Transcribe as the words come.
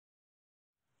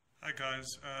Hi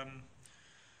guys,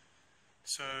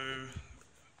 so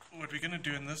what we're going to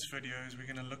do in this video is we're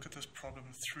going to look at this problem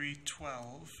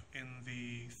 312 in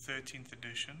the 13th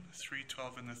edition,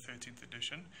 312 in the 13th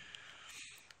edition.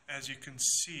 As you can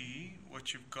see,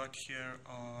 what you've got here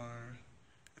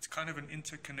it's kind of an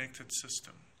interconnected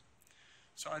system.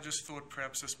 So I just thought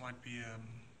perhaps this might be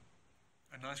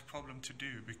a nice problem to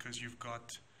do because you've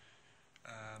got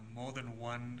more than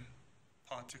one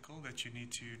particle that you need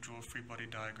to draw a free body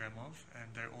diagram of,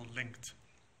 and they're all linked.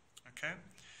 Okay,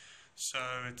 so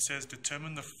it says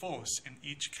determine the force in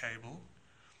each cable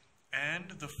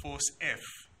and the force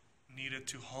F needed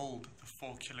to hold the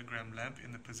 4 kilogram lamp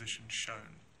in the position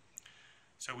shown.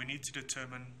 So we need to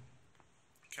determine,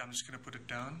 okay, I'm just going to put it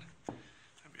down.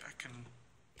 Maybe I can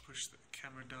push the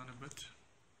camera down a bit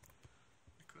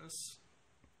like this.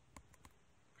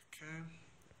 Okay.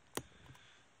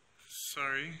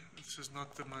 Sorry, this is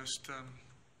not the most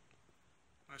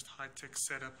high-tech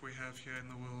setup we have here in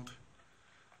the world,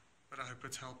 but I hope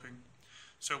it's helping.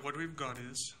 So what we've got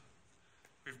is,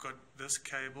 we've got this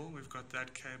cable, we've got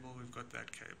that cable, we've got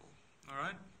that cable,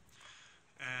 alright?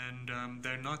 And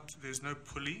there's no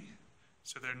pulley,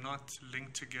 so they're not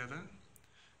linked together.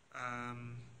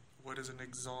 What is an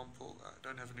example? I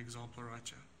don't have an example right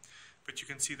here. But you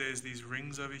can see there's these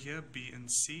rings over here, B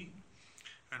and C.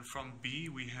 And from B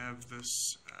we have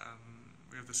this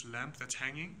lamp that's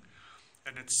hanging,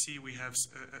 and at C we have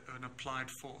an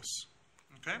applied force.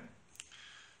 Okay,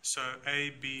 so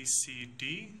A, B, C,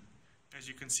 D. As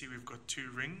you can see, we've got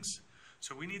 2 rings.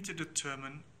 So we need to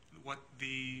determine what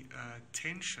the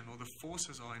tension or the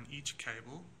forces are in each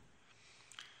cable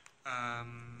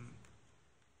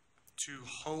to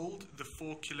hold the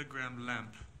 4 kilogram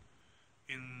lamp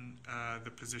in the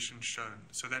position shown.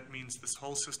 So that means this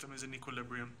whole system is in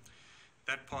equilibrium,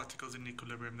 that particle is in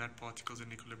equilibrium, that particle is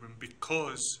in equilibrium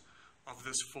because of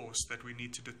this force that we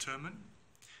need to determine,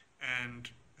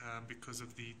 and because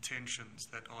of the tensions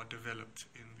that are developed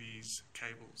in these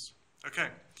cables. Okay,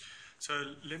 so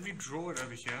let me draw it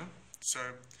over here. So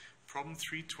problem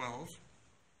 312.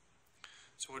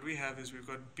 So what we have is we've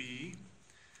got B,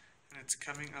 and it's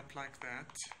coming up like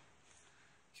that.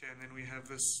 Okay, and then we have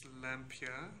this lamp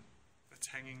here that's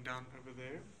hanging down over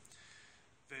there.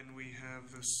 Then we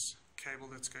have this cable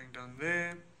that's going down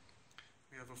there.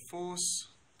 We have a force.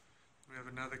 We have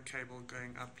another cable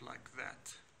going up like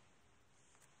that.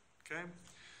 Okay,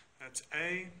 that's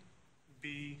A,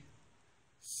 B,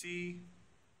 C,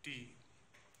 D.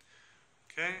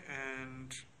 Okay,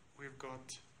 and we've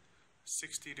got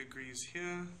 60 degrees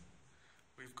here.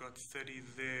 We've got 30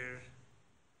 there.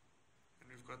 And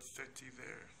we've got 30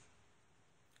 there.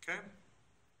 Okay?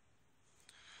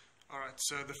 Alright,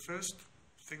 so the first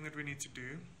thing that we need to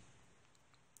do,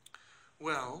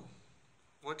 well,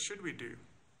 what should we do?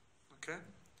 Okay?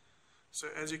 So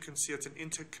as you can see, it's an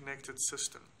interconnected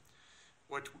system.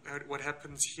 What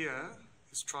happens here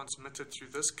is transmitted through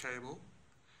this cable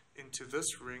into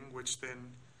this ring, which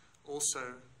then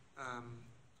also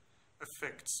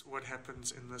affects what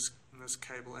happens in this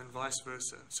cable, and vice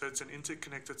versa. So it's an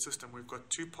interconnected system. We've got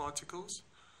 2 particles,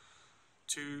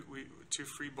 two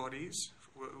free bodies.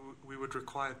 We would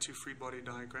require 2 free body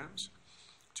diagrams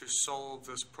to solve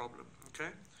this problem.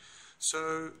 Okay,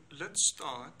 so let's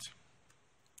start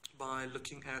by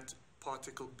looking at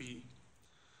particle B.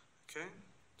 Okay,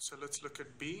 so let's look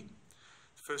at B.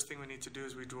 First thing we need to do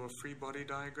is we draw a free body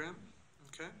diagram.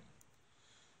 Okay,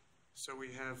 so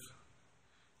we have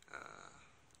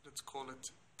let's call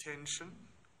it tension,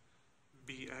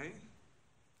 BA.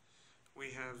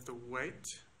 We have the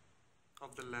weight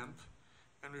of the lamp,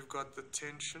 and we've got the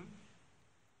tension,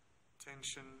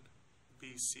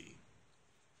 BC.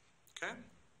 Okay?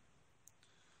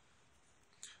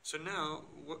 So now,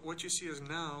 what you see is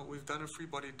now we've done a free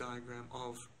body diagram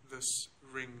of this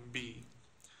ring B.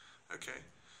 Okay,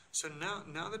 so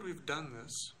now that we've done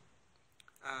this,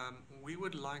 we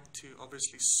would like to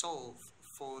obviously solve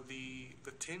for the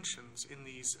tensions in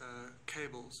these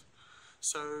cables.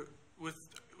 So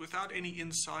without any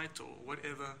insight or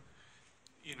whatever,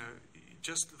 you know,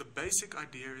 just the basic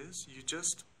idea is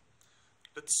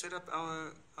let's set up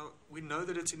we know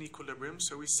that it's in equilibrium,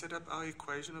 so we set up our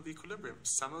equation of equilibrium.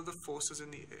 Sum of the forces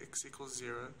in the x equals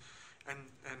 0, and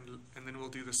then we'll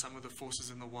do the sum of the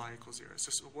forces in the y equals 0.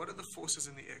 So what are the forces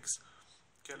in the x?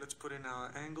 Okay, let's put in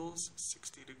our angles,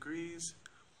 60 degrees,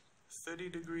 30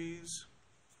 degrees,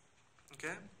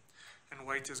 okay? And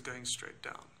weight is going straight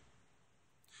down.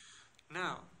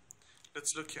 Now,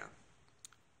 let's look here.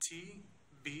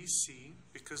 TBC,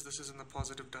 because this is in the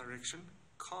positive direction,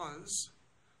 cos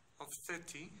of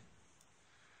 30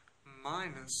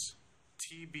 minus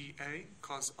TBA,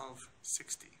 cos of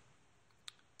 60.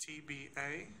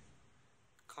 TBA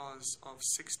cos of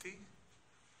 60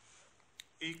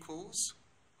 equals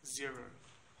 0.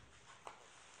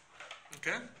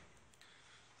 Okay?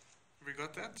 We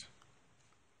got that?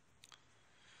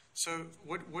 So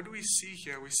what do we see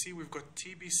here? We see we've got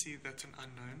TBC, that's an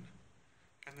unknown,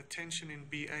 and the tension in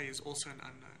BA is also an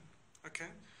unknown.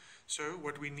 Okay? So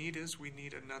what we need is we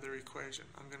need another equation.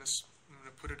 I'm going to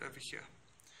put it over here.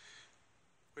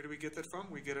 Where do we get that from?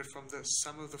 We get it from this.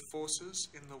 Sum of the forces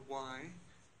in the Y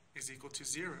is equal to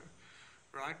 0,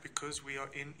 right? Because we are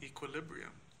in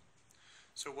equilibrium.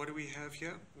 So what do we have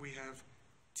here? We have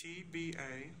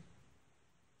TBA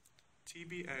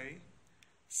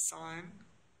sine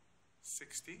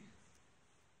 60,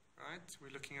 right?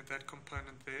 We're looking at that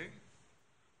component there,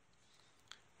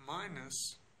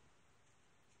 minus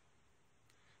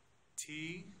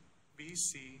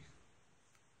TBC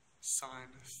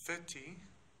sine 30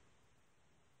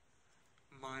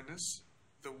 minus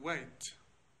the weight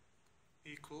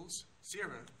equals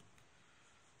 0.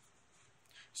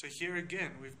 So here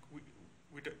again, we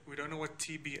don't know what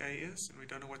TBA is and we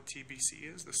don't know what TBC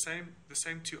is. The same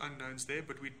two unknowns there,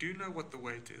 but we do know what the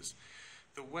weight is.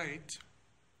 The weight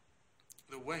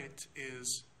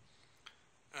is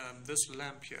this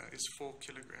lamp here is 4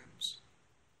 kilograms.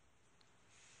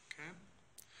 Okay,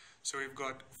 so we've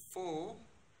got 4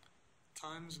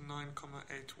 times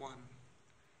 9,81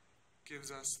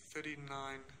 gives us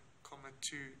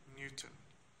 39,2 Newton.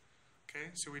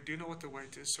 Okay, so we do know what the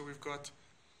weight is. So we've got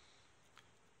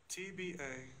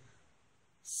TBA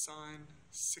sine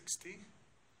 60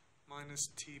 minus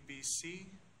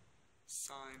TBC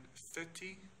sine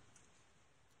 30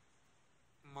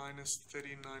 minus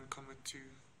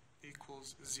 39,2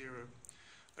 equals 0.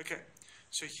 Okay,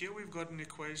 so here we've got an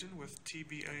equation with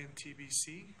TBA and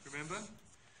TBC. Remember,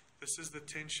 this is the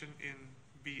tension in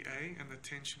BA and the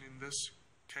tension in this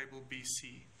cable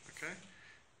BC. Okay,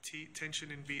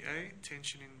 tension in BA,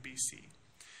 tension in BC.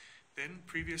 Then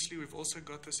previously we've also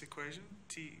got this equation,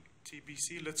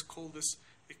 TBC. Let's call this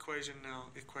equation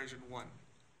now equation 1.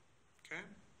 Okay?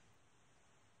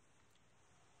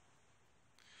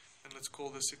 And let's call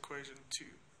this equation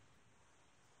 2.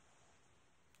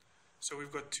 So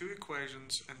we've got 2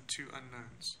 equations and 2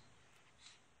 unknowns.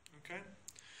 Okay?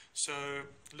 So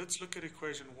let's look at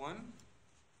equation 1.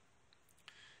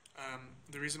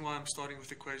 The reason why I'm starting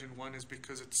with equation 1 is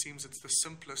because it seems it's the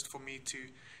simplest for me to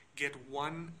get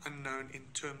one unknown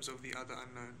in terms of the other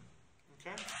unknown.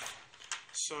 Okay?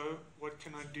 So what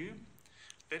can I do?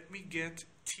 Let me get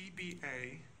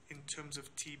TBA in terms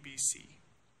of TBC.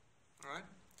 Alright?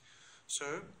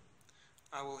 So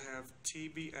I will have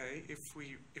TBA, if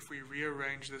we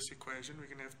rearrange this equation, we're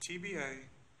going to have TBA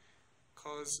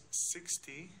cos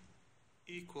 60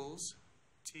 equals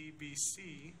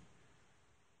TBC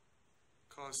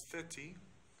cos 30,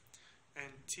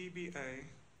 and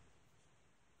TBA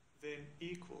then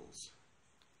equals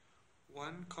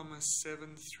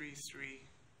 1,733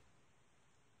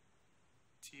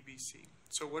 TBC.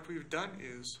 So what we've done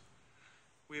is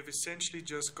we have essentially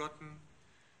just gotten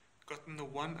the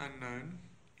one unknown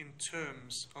in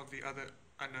terms of the other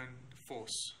unknown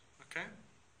force. Okay?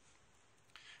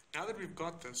 Now that we've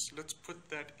got this, let's put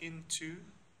that into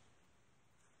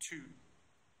 2.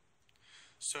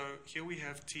 So here we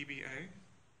have TBA,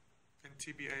 and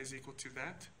TBA is equal to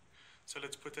that. So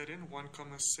let's put that in,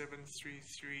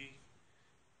 1,733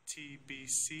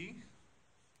 TBC,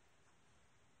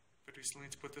 but we still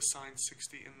need to put the sine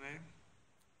 60 in there,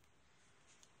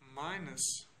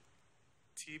 minus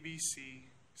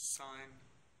TBC sine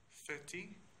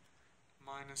 30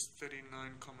 minus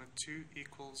 39,2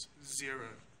 equals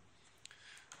 0.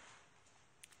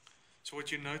 So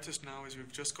what you notice now is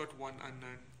we've just got one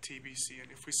unknown, TBC,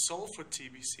 and if we solve for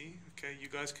TBC, okay, you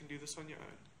guys can do this on your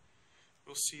own,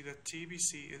 we'll see that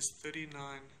TBC is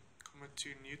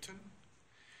 39,2 Newton,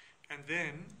 and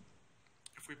then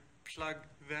if we plug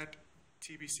that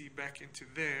TBC back into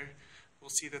there, we'll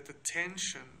see that the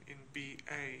tension in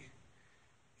BA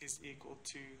is equal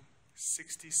to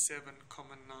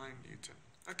 67,9 Newton.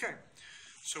 Okay,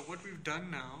 so what we've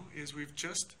done now is we've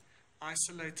just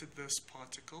isolated this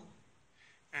particle,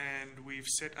 and we've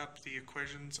set up the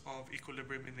equations of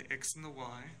equilibrium in the X and the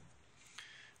Y.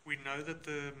 We know that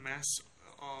the mass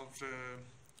of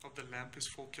the lamp is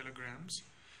 4 kilograms.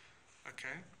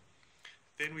 Okay.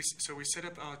 Then we set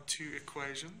up our 2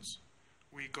 equations.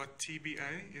 We got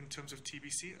TBA in terms of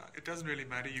TBC. It doesn't really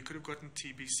matter. You could have gotten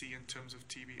TBC in terms of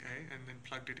TBA and then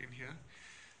plugged it in here,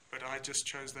 but I just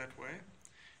chose that way.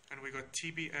 And we got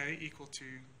TBA equal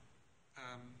to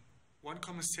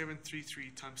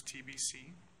 1,733 times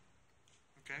TBC.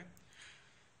 Okay.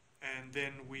 and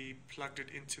then we plugged it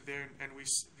into there, and we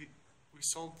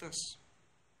solved this.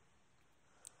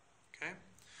 Okay,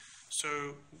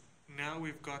 so now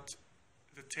we've got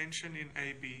the tension in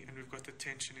AB and we've got the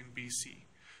tension in BC.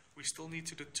 We still need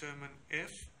to determine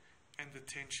F and the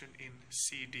tension in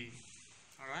CD.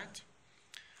 Alright?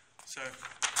 So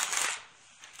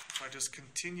if I just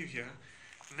continue here,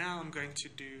 now I'm going to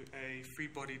do a free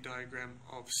body diagram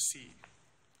of C.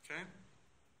 Okay?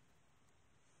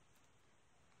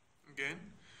 Again,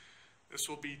 this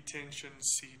will be tension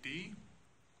CD.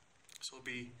 This will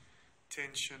be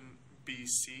tension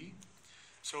BC.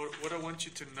 So what I want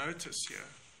you to notice here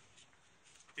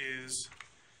is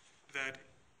that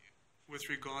with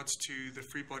regards to the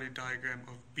free body diagram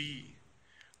of B,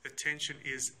 the tension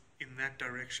is in that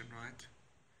direction, right?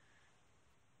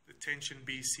 The tension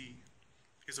BC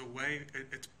is away,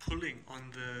 it's pulling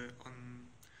on the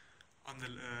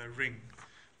ring.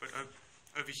 But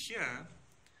over here,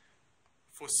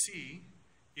 for C,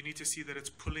 you need to see that it's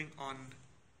pulling on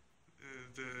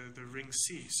the ring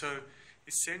C. So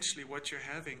essentially what you're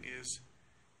having is,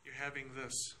 you're having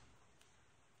this,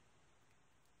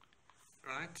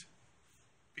 right?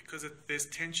 Because there's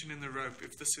tension in the rope.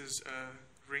 If this is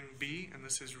ring B and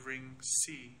this is ring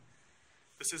C,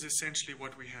 this is essentially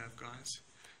what we have, guys.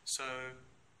 So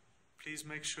please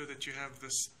make sure that you have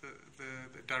this,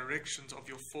 the directions of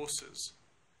your forces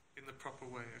in the proper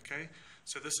way, okay?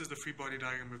 So this is the free body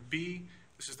diagram of B,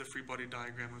 this is the free body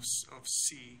diagram of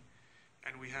C,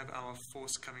 and we have our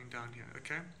force coming down here,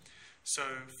 okay? So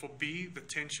for B, the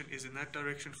tension is in that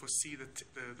direction. For C,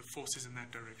 the force is in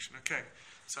that direction, okay?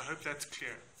 So I hope that's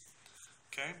clear,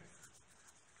 okay?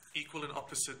 Equal and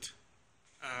opposite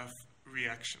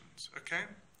reactions, okay?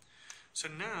 So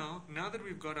now that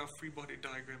we've got our free body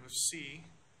diagram of C,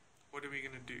 what are we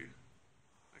going to do,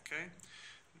 okay?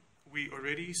 We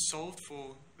already solved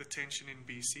for the tension in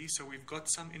BC, so we've got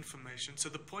some information. So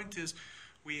the point is,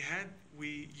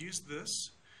 we used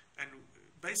this, and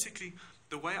basically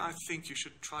the way I think you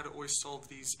should try to always solve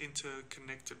these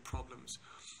interconnected problems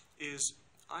is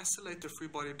isolate the free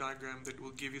body diagram that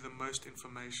will give you the most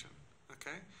information,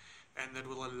 okay, and that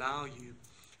will allow you.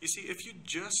 You see, if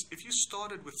you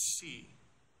started with C,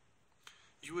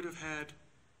 you would have had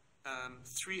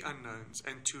 3 unknowns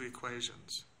and 2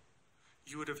 equations.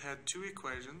 You would have had 2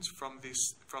 equations from the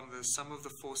sum of the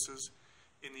forces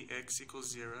in the x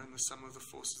equals 0 and the sum of the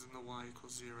forces in the y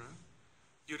equals 0.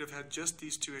 You would have had just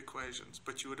these 2 equations,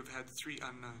 but you would have had 3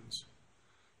 unknowns: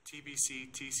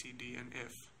 TBC, TCD, and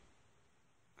F.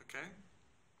 Okay?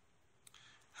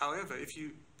 However,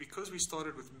 because we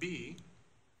started with B,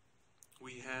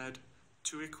 we had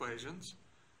 2 equations,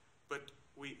 but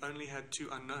we only had 2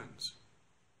 unknowns.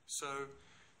 So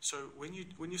when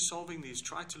you're solving these,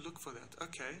 try to look for that.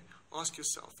 Okay, ask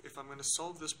yourself, if I'm going to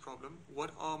solve this problem,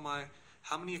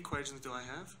 how many equations do I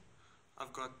have?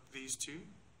 I've got these 2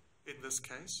 in this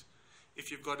case.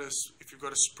 If you've got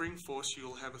a spring force,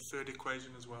 you'll have a 3rd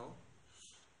equation as well.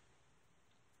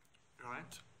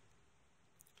 Right?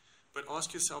 But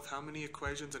ask yourself, how many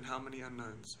equations and how many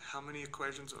unknowns? How many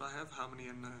equations do I have? How many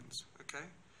unknowns? Okay?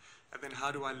 And then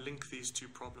how do I link these 2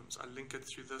 problems? I link it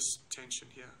through this tension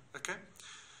here. Okay?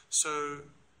 So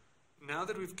now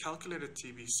that we've calculated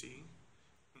TBC,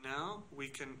 now we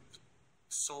can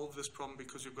solve this problem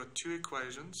because we've got 2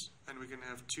 equations and we're going to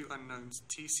have 2 unknowns,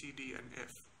 TCD and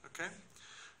F. Okay?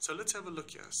 So let's have a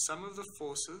look here. Sum of the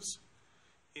forces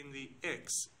in the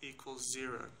x equals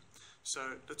 0. So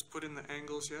let's put in the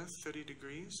angles here, 30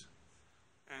 degrees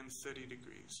and 30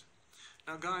 degrees.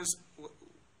 Now guys,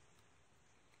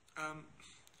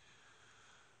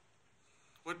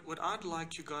 what I'd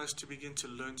like you guys to begin to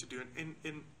learn to do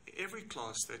in every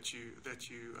class that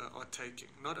you are taking,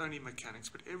 not only mechanics,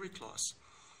 but every class,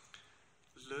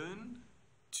 learn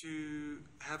to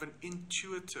have an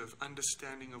intuitive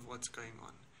understanding of what's going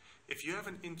on. If you have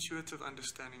an intuitive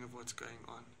understanding of what's going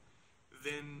on,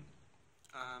 then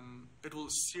it will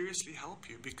seriously help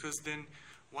you, because then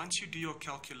once you do your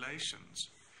calculations,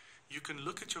 you can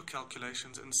look at your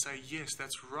calculations and say, yes,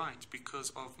 that's right, because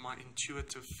of my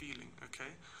intuitive feeling,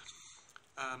 okay?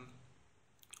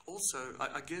 Also,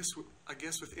 I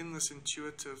guess within this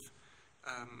intuitive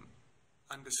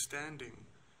understanding,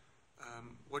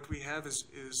 what we have is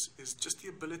just the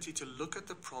ability to look at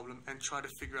the problem and try to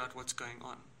figure out what's going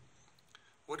on.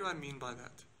 What do I mean by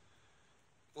that?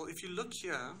 Well, if you look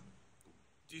here,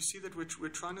 do you see that we're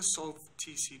trying to solve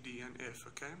TCD and F,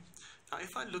 okay? Now,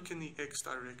 if I look in the x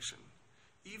direction,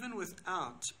 even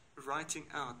without writing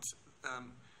out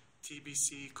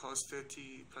TBC cos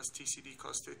 30 plus TCD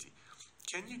cos 30,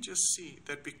 can you just see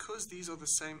that because these are the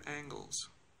same angles,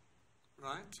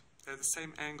 right? They're the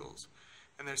same angles,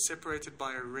 and they're separated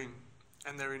by a ring,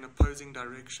 and they're in opposing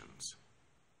directions,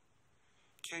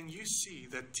 can you see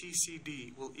that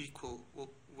TCD will equal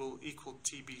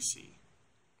TBC?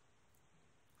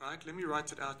 Right? Let me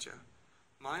write it out here.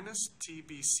 Minus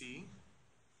TBC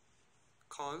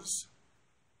cos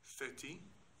 30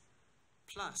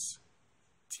 plus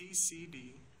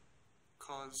TCD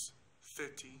cos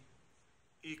 30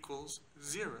 equals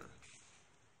 0.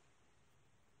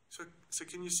 So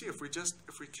can you see, if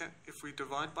we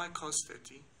divide by cos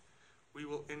 30, we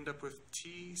will end up with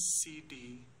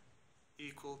TCD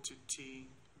equal to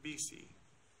TBC.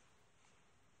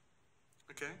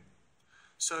 Okay?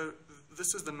 So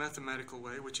this is the mathematical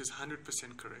way, which is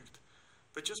 100% correct.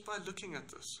 But just by looking at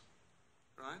this,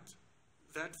 right,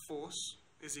 that force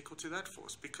is equal to that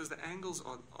force because the angles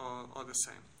are the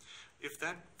same. If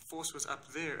that force was up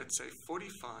there at, say,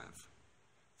 45,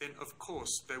 then of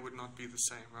course they would not be the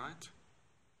same, right?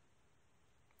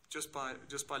 Just by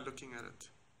looking at it.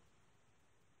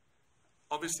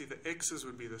 Obviously the x's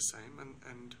would be the same,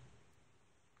 and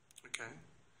okay.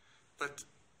 But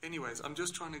anyways, I'm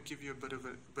just trying to give you a bit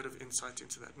of insight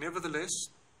into that. Nevertheless,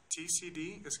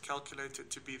 TCD is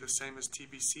calculated to be the same as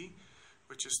TBC,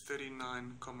 which is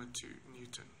 39,2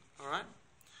 Newton. All right?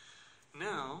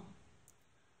 Now,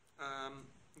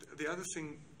 the other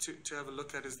thing to have a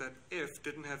look at is that F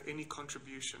didn't have any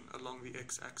contribution along the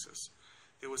x-axis.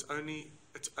 It's only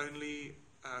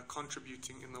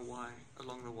contributing in the y,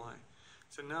 along the y.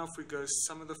 So now if we go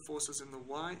sum of the forces in the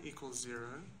y equals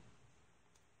 0,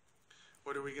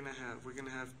 what are we going to have? We're going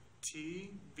to have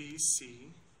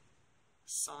TBC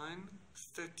sine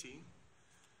 30.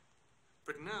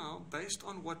 But now, based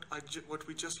on what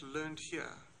we just learned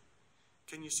here,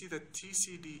 can you see that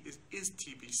TCD is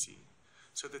TBC?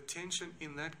 So the tension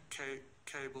in that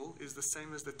cable is the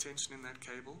same as the tension in that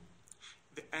cable.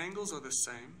 The angles are the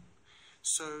same.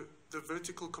 So the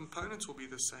vertical components will be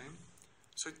the same.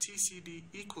 So TCD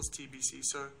equals TBC.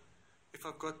 So if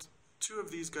I've got two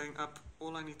of these going up,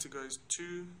 all I need to go is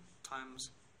 2 times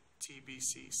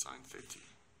TBC sine 30.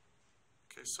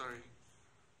 Okay, sorry.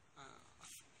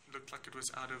 It looked like it was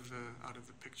out of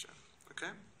the picture.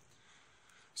 Okay?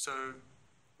 So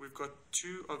we've got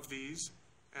 2 of these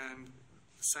and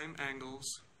the same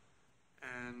angles,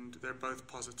 and they're both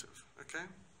positive. Okay?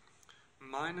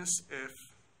 Minus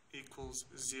F equals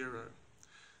 0.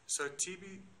 So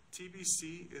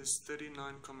TBC is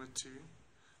 39,2.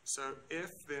 So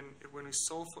F then, when we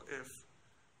solve for F,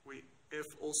 F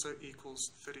also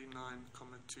equals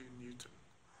 39,2 Newton.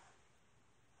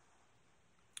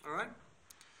 All right?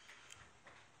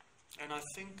 And I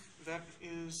think that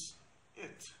is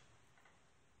it.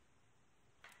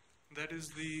 That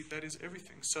is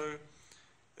everything. So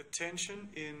the tension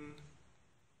in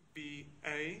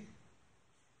BA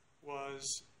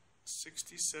was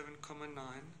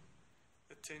 67,9.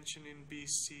 The tension in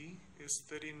BC is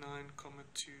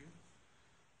 39,2.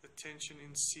 The tension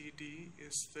in CD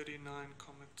is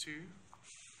 39,2.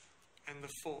 And the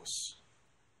force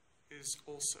is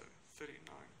also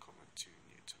 39,2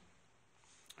 Newton.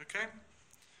 Okay?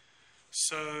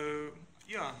 So,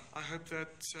 yeah, I hope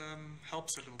that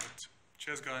helps a little bit.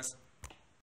 Cheers, guys.